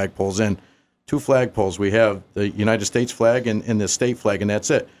put the flagpoles in. 2 flagpoles. We have the United States flag and the state flag, and that's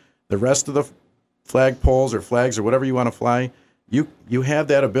it. The rest of the flagpoles or flags or whatever you want to fly, you have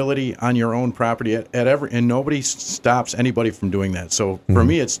that ability on your own property at every, and nobody stops anybody from doing that. So for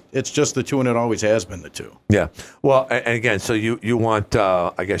me, it's just the 2, and it always has been the 2. Yeah. Well, and again, so you want,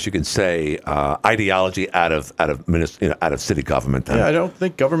 I guess you can say, ideology out of city government. Then. Yeah, I don't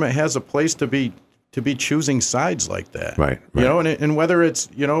think government has a place to be choosing sides like that. Right. And whether it's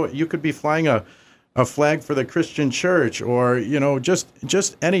you could be flying a flag for the Christian church or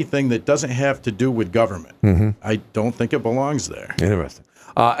just anything that doesn't have to do with government. I don't think it belongs there. Interesting.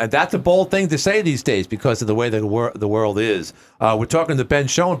 And that's a bold thing to say these days because of the way the world is. We're talking to Ben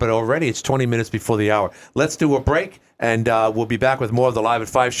Shoen, but already it's 20 minutes before the hour. Let's do a break, and we'll be back with more of the Live at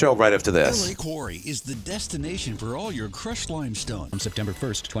 5 show right after this. LA Quarry is the destination for all your crushed limestone. From September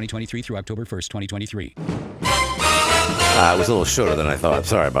 1st, 2023 through October 1st, 2023. It was a little shorter than I thought.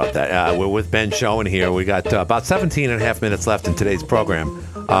 Sorry about that. We're with Ben Shoen here. We got about 17 and a half minutes left in today's program.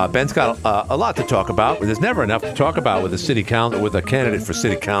 Ben's got a lot to talk about. There's never enough to talk about with a candidate for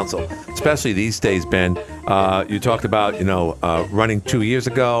city council, especially these days, Ben. You talked about running 2 years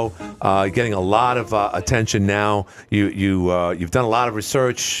ago, getting a lot of attention now. You've done a lot of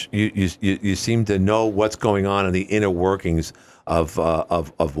research. You seem to know what's going on in the inner workings of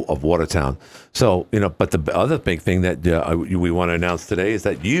Watertown. So, but the other big thing that we want to announce today is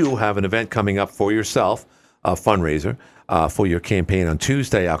that you have an event coming up for yourself fundraiser for your campaign on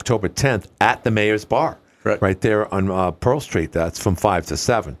Tuesday, October 10th, at the Mayor's Bar, right there on Pearl Street. That's from 5 to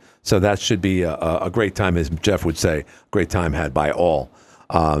 7. So that should be a great time, as Jeff would say, great time had by all.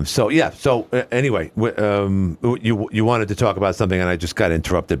 Anyway, you wanted to talk about something, and I just got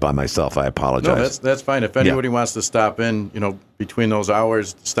interrupted by myself. I apologize. No, that's fine. If anybody wants to stop in, between those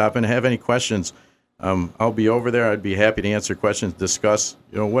hours, stop in, have any questions, I'll be over there. I'd be happy to answer questions, discuss,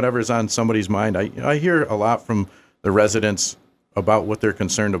 whatever's on somebody's mind. I hear a lot from the residents about what they're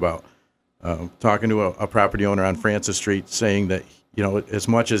concerned about. Talking to a property owner on Francis Street, saying that, as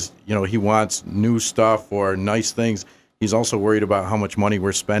much as, he wants new stuff or nice things, he's also worried about how much money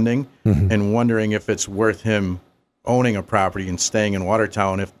we're spending and wondering if it's worth him owning a property and staying in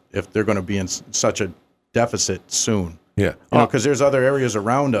Watertown if they're going to be in such a deficit soon. Yeah. Because there's other areas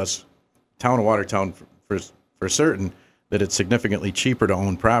around us, town of Watertown for certain, that it's significantly cheaper to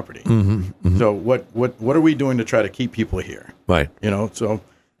own property. So what are we doing to try to keep people here? Right.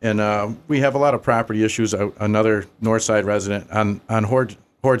 And we have a lot of property issues. Another Northside resident on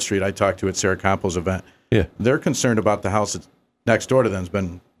Horde Street I talked to at Sarah Campos' event. Yeah. They're concerned about the house that's next door to them. Has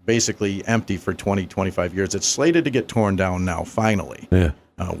been basically empty for 20, 25 years. It's slated to get torn down now, finally. Yeah.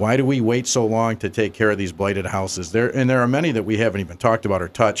 Why do we wait so long to take care of these blighted houses? There are many that we haven't even talked about or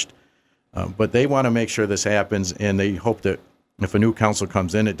touched, but they want to make sure this happens, and they hope that if a new council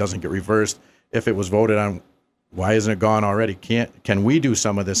comes in, it doesn't get reversed. If it was voted on, why isn't it gone already? Can we do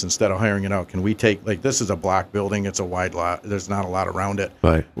some of this instead of hiring it out? Can we take, this is a block building, it's a wide lot, there's not a lot around it.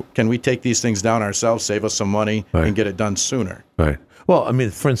 Right. Can we take these things down ourselves, save us some money, and get it done sooner? Right. Well, I mean,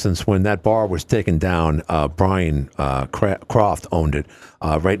 for instance, when that bar was taken down, Brian Croft owned it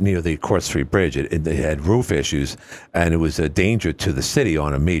right near the Court Street Bridge. It had roof issues, and it was a danger to the city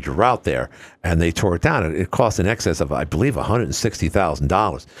on a major route there. And they tore it down. It cost in excess of, I believe,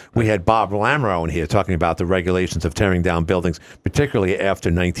 $160,000. We had Bob Lamoureux in here talking about the regulations of tearing down buildings, particularly after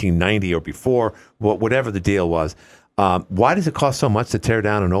 1990 or before, whatever the deal was. Why does it cost so much to tear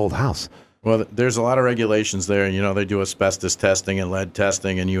down an old house? Well, there's a lot of regulations there. They do asbestos testing and lead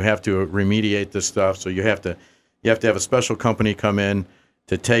testing, and you have to remediate this stuff. So you have to have a special company come in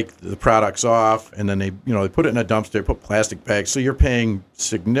to take the products off, and then they put it in a dumpster, put plastic bags. So you're paying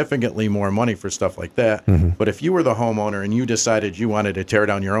significantly more money for stuff like that. But if you were the homeowner and you decided you wanted to tear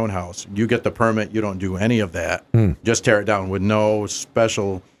down your own house, you get the permit. You don't do any of that. Just tear it down with no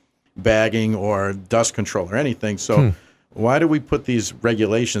special bagging or dust control or anything. So. Why do we put these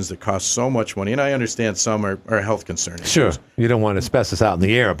regulations that cost so much money? And I understand some are health concerns. Sure. You don't want asbestos out in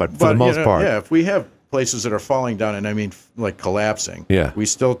the air, but for the most part. Yeah, if we have places that are falling down, and I mean like collapsing, we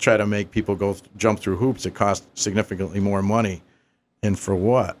still try to make people jump through hoops that cost significantly more money. And for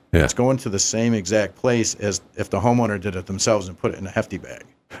what? Yeah. It's going to the same exact place as if the homeowner did it themselves and put it in a hefty bag.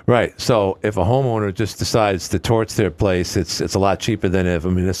 Right. So if a homeowner just decides to torch their place, it's a lot cheaper than if a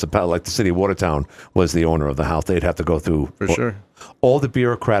municipality like the city of Watertown was the owner of the house. They'd have to go through all the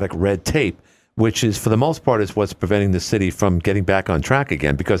bureaucratic red tape, which is, for the most part, is what's preventing the city from getting back on track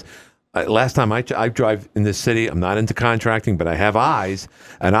again. Because last time I drive in this city, I'm not into contracting, but I have eyes,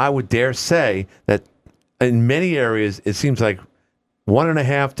 and I would dare say that in many areas it seems like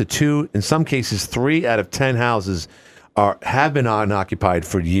 1.5 to 2, in some cases 3 out of 10 houses have been unoccupied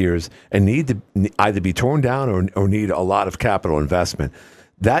for years and need to either be torn down or need a lot of capital investment.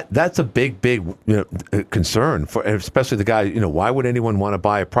 That's a big concern for, especially the guy. Why would anyone want to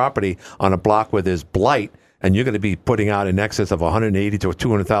buy a property on a block where there's blight and you're going to be putting out in excess of $180,000 to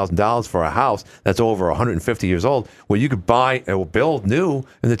 $200,000 for a house that's over 150 years old, where you could buy or build new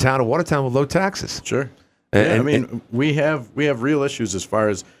in the town of Watertown with low taxes? Sure. We have real issues as far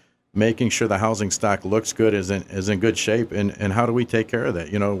as making sure the housing stock looks good, is in good shape, and how do we take care of that?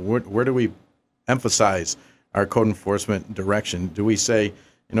 Where do we emphasize our code enforcement direction? Do we say,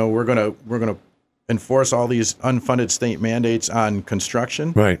 we're gonna enforce all these unfunded state mandates on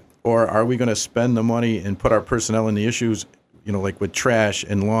construction, right? Or are we going to spend the money and put our personnel in the issues, like with trash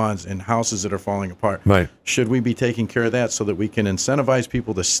and lawns and houses that are falling apart? Right. Should we be taking care of that so that we can incentivize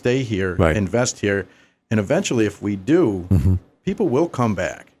people to stay here, invest here, and eventually, if we do, people will come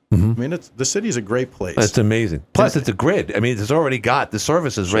back. I mean, the city's a great place. It's amazing. Plus, it's a grid. I mean, it's already got the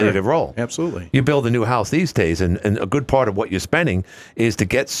services ready to roll. Absolutely. You build a new house these days, and a good part of what you're spending is to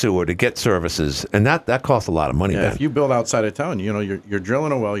get sewer, to get services, and that costs a lot of money. Yeah, if you build outside of town, you're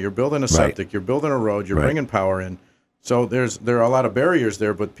drilling a well, you're building a septic, you're building a road, you're bringing power in. So there are a lot of barriers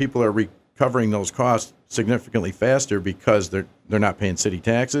there, but people are recovering those costs significantly faster because they're not paying city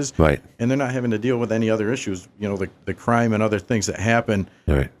taxes, and they're not having to deal with any other issues. The crime and other things that happen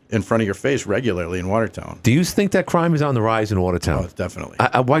in front of your face regularly in Watertown. Do you think that crime is on the rise in Watertown? Oh, definitely.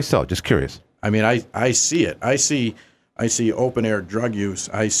 Why so? Just curious. I mean, I see it. I see open air drug use.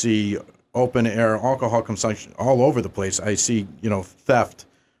 I see open air alcohol consumption all over the place. I see, theft.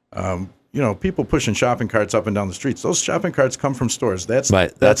 People pushing shopping carts up and down the streets. Those shopping carts come from stores. That's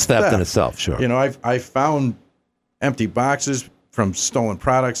theft in itself. Sure. I've found empty boxes from stolen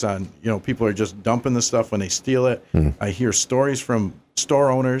products on, people are just dumping the stuff when they steal it. I hear stories from store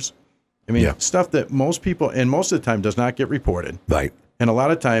owners. I mean, stuff that most people, and most of the time, does not get reported. Right. And a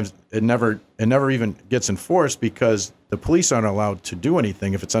lot of times it never even gets enforced because the police aren't allowed to do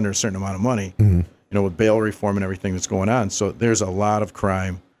anything if it's under a certain amount of money, with bail reform and everything that's going on. So there's a lot of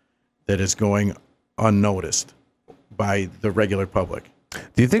crime that is going unnoticed by the regular public.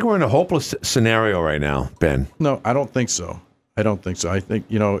 Do you think we're in a hopeless scenario right now, Ben? No, I don't think so. I think,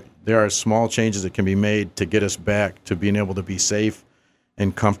 there are small changes that can be made to get us back to being able to be safe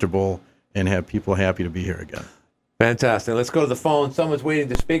and comfortable and have people happy to be here again. Fantastic. Let's go to the phone. Someone's waiting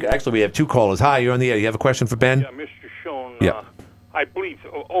to speak. Actually, we have two callers. Hi, you're on the air. You have a question for Ben? Yeah, Mr. Shoen. Yeah. I believe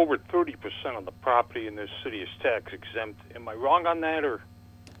over 30% of the property in this city is tax exempt. Am I wrong on that, or?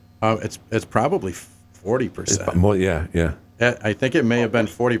 It's probably 40%. More, yeah. I think it may have been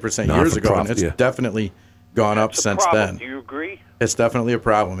 40% years ago, and it's definitely gone up since then. Do you agree? It's definitely a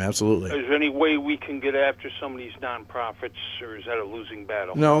problem, absolutely. Is there any way we can get after some of these nonprofits, or is that a losing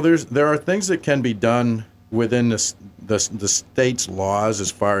battle? No, there are things that can be done within the state's laws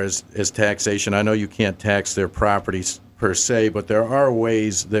as far as taxation. I know you can't tax their properties per se, but there are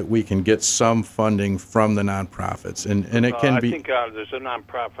ways that we can get some funding from the nonprofits, and it can be. I think there's a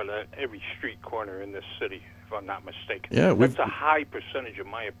nonprofit at every street corner in this city, if I'm not mistaken. Yeah, that's a high percentage, in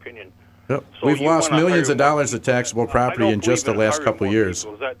my opinion. Yep. So we've lost millions of dollars of taxable property in just the last couple of years.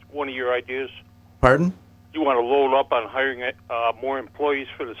 People. Is that one of your ideas? Pardon? You want to load up on hiring more employees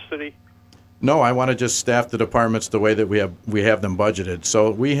for the city? No, I want to just staff the departments the way that we have them budgeted. So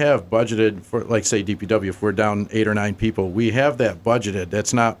we have budgeted for, like, say, DPW, if we're down 8 or 9 people, we have that budgeted.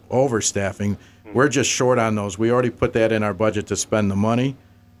 That's not overstaffing. We're just short on those. We already put that in our budget to spend the money,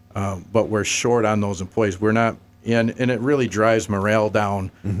 but we're short on those employees. We're not, and it really drives morale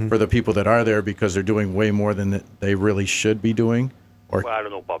down for the people that are there because they're doing way more than they really should be doing. Well, I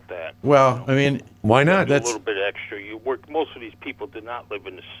don't know about that. Well, I mean, why not? That's a little bit extra. Most of these people did not live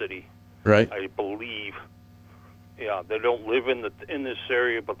in the city. Right. I believe. Yeah, they don't live in this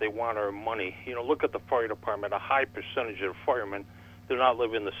area, but they want our money. Look at the fire department. A high percentage of firemen do not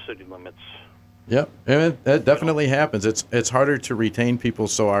live in the city limits. Yep, and that definitely happens. It's harder to retain people,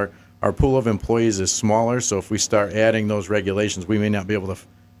 so our pool of employees is smaller. So if we start adding those regulations, we may not be able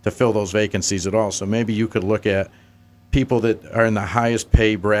to fill those vacancies at all. So maybe you could look at people that are in the highest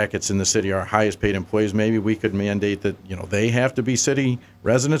pay brackets in the city, our highest paid employees. Maybe we could mandate that they have to be city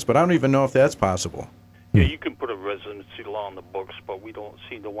residents, but I don't even know if that's possible. Yeah, you can put a residency law on the books, but we don't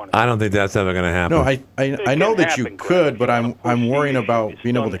seem to want to. I don't think that's ever going to happen. No, I know that you could, but I'm worrying about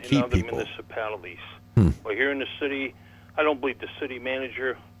being able to keep people. Municipalities. But here in the city, I don't believe the city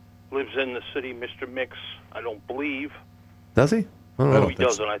manager lives in the city, Mr. Mix. I don't believe. Does he? No, he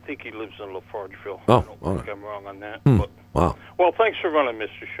doesn't. I think he lives in Lafargeville. Oh, I don't think I'm wrong on that. Wow. Well, thanks for running,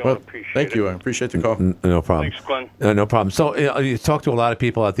 Mr. Shoen. Well, Appreciate it. thank you. I appreciate the call. No problem. Thanks, Glenn. No problem. So you talk to a lot of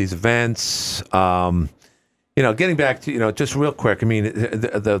people at these events. Getting back to just real quick. I mean,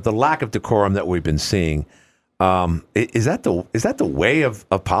 the lack of decorum that we've been seeing. Is that the way of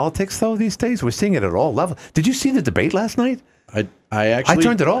politics though these days? We're seeing it at all levels. Did you see the debate last night? I I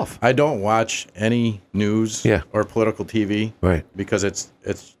turned it off. I don't watch any news or political TV, right? Because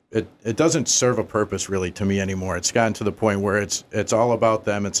it doesn't serve a purpose really to me anymore. It's gotten to the point where it's all about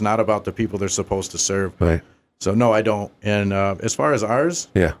them. It's not about the people they're supposed to serve. Right. So no, I don't. And as far as ours,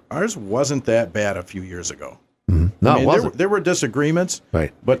 yeah, ours wasn't that bad a few years ago. Mm-hmm. No, it wasn't. There were disagreements,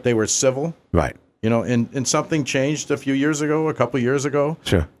 right? But they were civil, right? And something changed a couple years ago.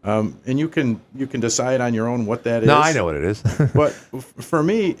 Sure. And you can decide on your own what that is. No, I know what it is. But for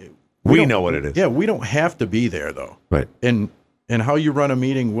me, we know what it is. Yeah, we don't have to be there though. Right. And how you run a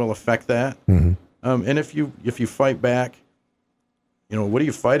meeting will affect that. Mm-hmm. And if you fight back, what are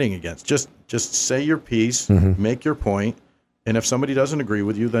you fighting against? Just say your piece, make your point, and if somebody doesn't agree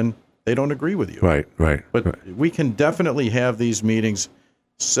with you, then they don't agree with you. Right. But we can definitely have these meetings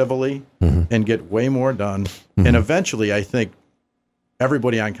civilly and get way more done. And eventually, I think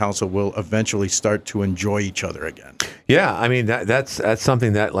everybody on council will eventually start to enjoy each other again. Yeah, I mean that's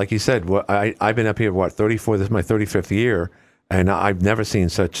something that, like you said, I've been up here 34. This is my 35th year, And I've never seen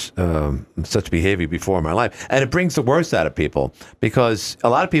such behavior before in my life. And it brings the worst out of people because a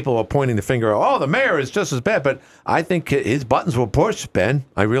lot of people are pointing the finger, oh, the mayor is just as bad. But I think his buttons were pushed, Ben.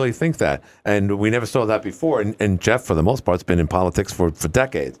 I really think that. And we never saw that before. And Jeff, for the most part, has been in politics for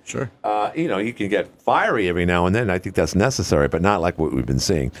decades. Sure. You can get fiery every now and then. I think that's necessary, but not like what we've been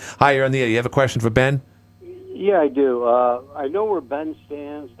seeing. Hi, you're on the air. You have a question for Ben? Yeah, I do. I know where Ben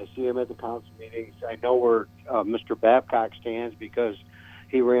stands. I see him at the council meetings. I know where Mr. Babcock stands because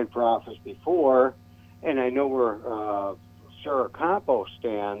he ran for office before, and I know where Sarah Campo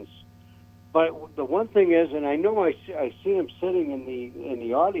stands. But the one thing is, and I know I see him sitting in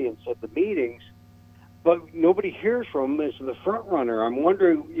the audience at the meetings, but nobody hears from him as the front runner. I'm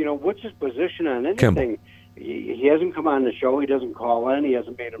wondering, what's his position on anything? Kimball. He hasn't come on the show. He doesn't call in. He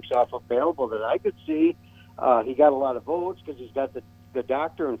hasn't made himself available that I could see. He got a lot of votes because he's got the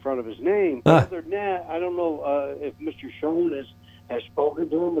doctor in front of his name. But other than that, I don't know if Mr. Shoen has spoken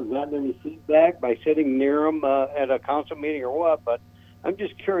to him, has gotten any feedback by sitting near him at a council meeting or what. But I'm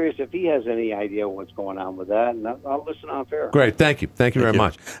just curious if he has any idea what's going on with that, and I'll listen on fair. Great, thank you very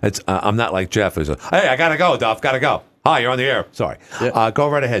much. I'm not like Jeff, who's hey, I gotta go, Duff, gotta go. Hi, you're on the air. Sorry. Yeah. Go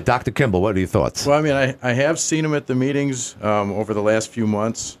right ahead, Dr. Kimball. What are your thoughts? Well, I mean, I have seen him at the meetings over the last few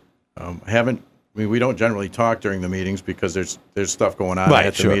months. We don't generally talk during the meetings because there's stuff going on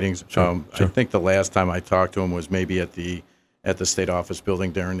at the meetings. Sure. I think the last time I talked to him was maybe at the state office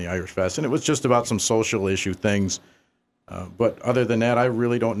building during the Irish Fest, and it was just about some social issue things. But other than that, I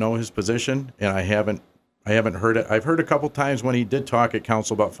really don't know his position, and I haven't heard it. I've heard a couple times when he did talk at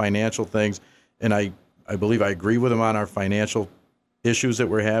council about financial things, and I believe I agree with him on our financial issues that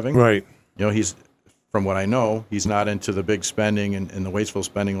we're having. Right. He's, from what I know, he's not into the big spending and the wasteful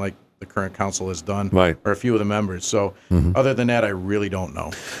spending like the current council has done, right, or a few of the members. So other than that, I really don't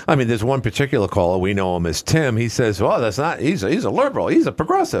know. I mean, there's one particular caller, we know him as Tim. He says, well, that's not, he's a liberal, he's a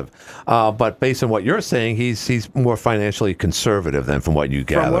progressive. But based on what you're saying, he's more financially conservative than from what you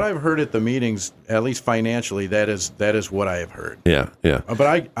gather. From what I've heard at the meetings, at least financially, that is what I have heard. Yeah.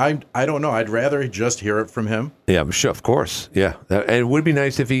 But I don't know. I'd rather just hear it from him. Yeah, sure, of course. Yeah. And it would be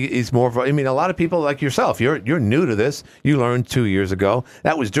nice if he's more of a, I mean, a lot of people like yourself, you're new to this. You learned 2 years ago.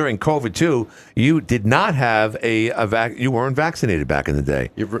 That was during COVID too. You did not have you weren't vaccinated back in the day.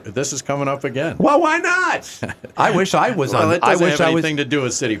 This is coming up again. Well, why not? I wish I was on. Well, it doesn't have anything to do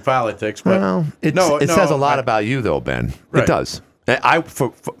with city politics. But well, it says a lot about you, though, Ben. Right. It does.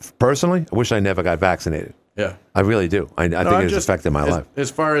 Personally, I wish I never got vaccinated. Yeah, I really do. I think it's affected my life. As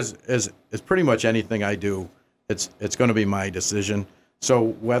far as pretty much anything I do, it's going to be my decision. So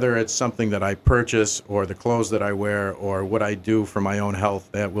whether it's something that I purchase or the clothes that I wear or what I do for my own health,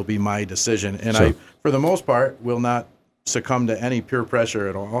 that will be my decision. And I, for the most part, will not succumb to any peer pressure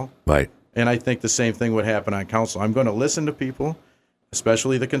at all. Right. And I think the same thing would happen on council. I'm going to listen to people,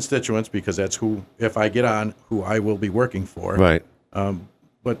 especially the constituents, because that's who, if I get on, who I will be working for. Right.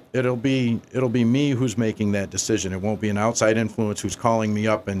 But it'll be me who's making that decision. It won't be an outside influence who's calling me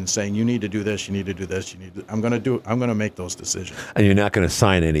up and saying you need to do this, you need to do this, I'm going to make those decisions. And you're not going to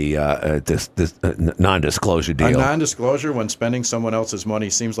sign any non-disclosure deal. A non-disclosure when spending someone else's money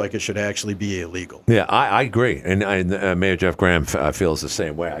seems like it should actually be illegal. Yeah, I agree, and Mayor Jeff Graham feels the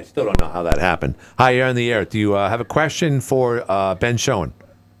same way. I still don't know how that happened. Hi, you're on the air. Do you have a question for Ben Shoen?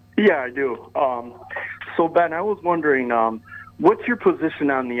 Yeah, I do. So Ben, I was wondering. What's your position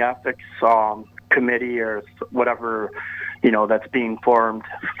on the ethics committee or whatever, that's being formed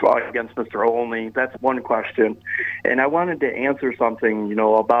against Mr. Olney? That's one question. And I wanted to answer something,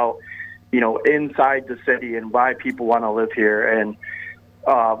 about, inside the city and why people want to live here. And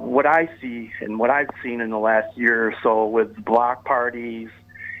what I see and what I've seen in the last year or so with block parties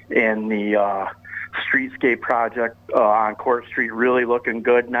and the streetscape project on Court Street really looking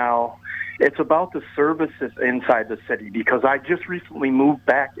good now. It's about the services inside the city because I just recently moved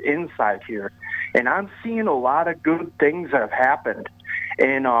back inside here, and I'm seeing a lot of good things that have happened.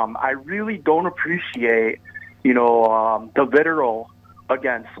 And I really don't appreciate, the vitriol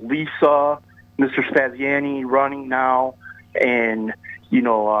against Lisa, Mr. Spaziani running now, and,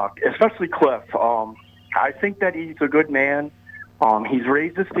 especially Cliff. I think that he's a good man. He's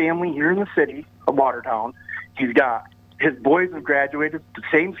raised his family here in the city of Watertown. His boys have graduated the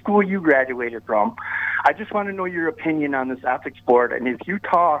same school you graduated from. I just want to know your opinion on this ethics board. And if you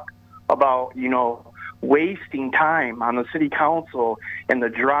talk about, wasting time on the city council and the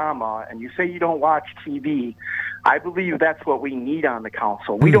drama, and you say you don't watch TV, I believe that's what we need on the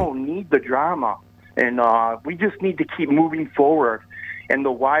council. We don't need the drama, and we just need to keep moving forward. And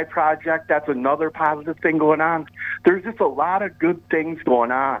the Y Project, that's another positive thing going on. There's just a lot of good things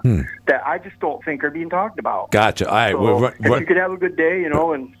going on that I just don't think are being talked about. Gotcha. All right. So if you could have a good day,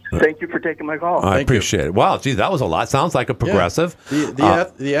 and thank you for taking my call. I appreciate it. Wow, gee, that was a lot. Sounds like a progressive. Yeah.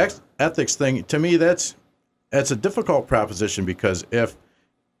 The ethics thing, to me, that's a difficult proposition because if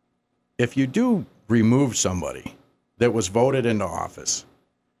you do remove somebody that was voted into office,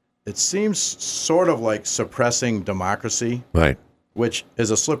 it seems sort of like suppressing democracy. Right. Which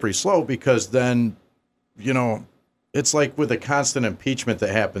is a slippery slope because then, it's like with the constant impeachment that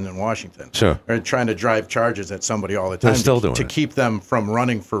happened in Washington. Sure. Or trying to drive charges at somebody all the time. They're still doing to it. keep them from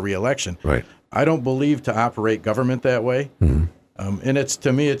running for re-election. Right. I don't believe to operate government that way. Mm-hmm. And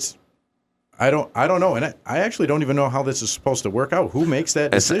I don't know. And I actually don't even know how this is supposed to work out. Who makes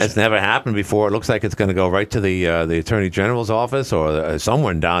that decision? It's never happened before. It looks like it's going to go right to the Attorney General's office or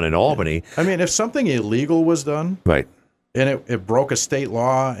someone down in Albany. I mean, if something illegal was done. Right. And it broke a state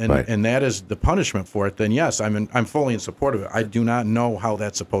law, and, right. and that is the punishment for it. Then yes, I'm fully in support of it. I do not know how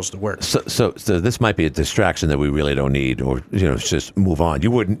that's supposed to work. So this might be a distraction that we really don't need, or just move on. You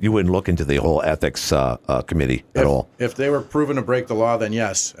wouldn't look into the whole ethics committee at all. If they were proven to break the law, then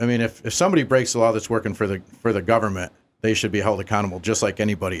yes. I mean, if somebody breaks the law that's working for the government, they should be held accountable just like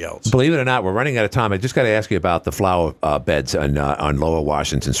anybody else. Believe it or not, we're running out of time. I just got to ask you about the flower beds on Lower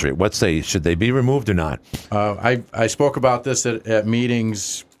Washington Street. Should they be removed or not? I spoke about this at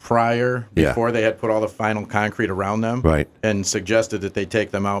meetings prior, before they had put all the final concrete around them, right, and suggested that they take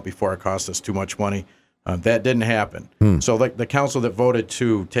them out before it cost us too much money. That didn't happen. So the council that voted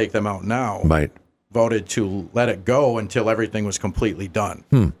to take them out now voted to let it go until everything was completely done,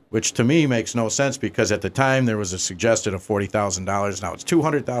 which to me makes no sense because at the time there was a suggestion of $40,000. Now it's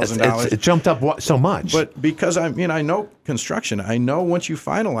 $200,000. It jumped up so much. But because I know construction, I know once you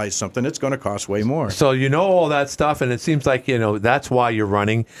finalize something, it's going to cost way more. So you know all that stuff, and it seems like that's why you're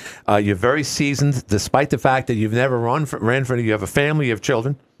running. You're very seasoned, despite the fact that you've never ran for. You have a family, you have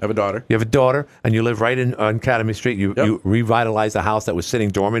children. I have a daughter. You have a daughter, and you live right on Academy Street. You revitalized a house that was sitting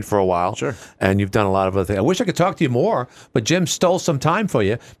dormant for a while. Sure. And you've done a lot of other things. I wish I could talk to you more, but Jim stole some time for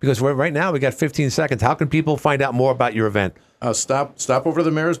you because right now we got 15 seconds. How can people find out more about your event? Stop over to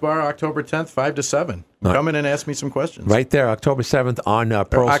the Mayor's Bar October 10th, 5 to 7. Come in and ask me some questions. Right there, October 7th on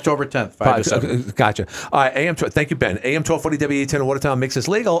Pearl October 10th, 5 to 7. Gotcha. All right, thank you, Ben. AM 1240 WE10 Watertown makes this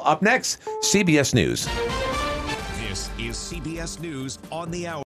legal. Up next, CBS News. This is CBS News on the Hour.